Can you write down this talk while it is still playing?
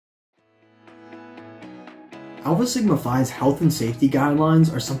Alpha Sigma Phi's health and safety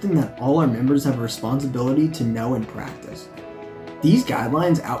guidelines are something that all our members have a responsibility to know and practice. These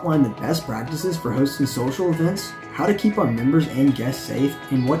guidelines outline the best practices for hosting social events, how to keep our members and guests safe,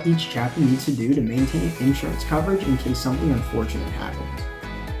 and what each chapter needs to do to maintain insurance coverage in case something unfortunate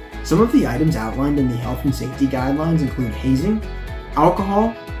happens. Some of the items outlined in the health and safety guidelines include hazing,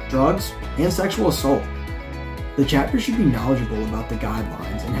 alcohol, drugs, and sexual assault. The chapter should be knowledgeable about the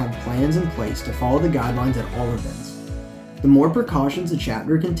guidelines and have plans in place to follow the guidelines at all events. The more precautions a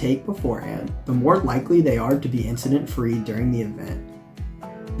chapter can take beforehand, the more likely they are to be incident-free during the event.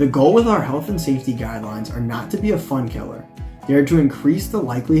 The goal with our health and safety guidelines are not to be a fun killer. They are to increase the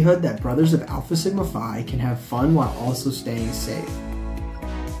likelihood that Brothers of Alpha Sigma Phi can have fun while also staying safe.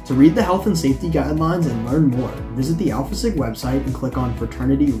 To read the health and safety guidelines and learn more, visit the Alpha Sig website and click on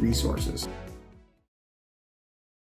Fraternity Resources.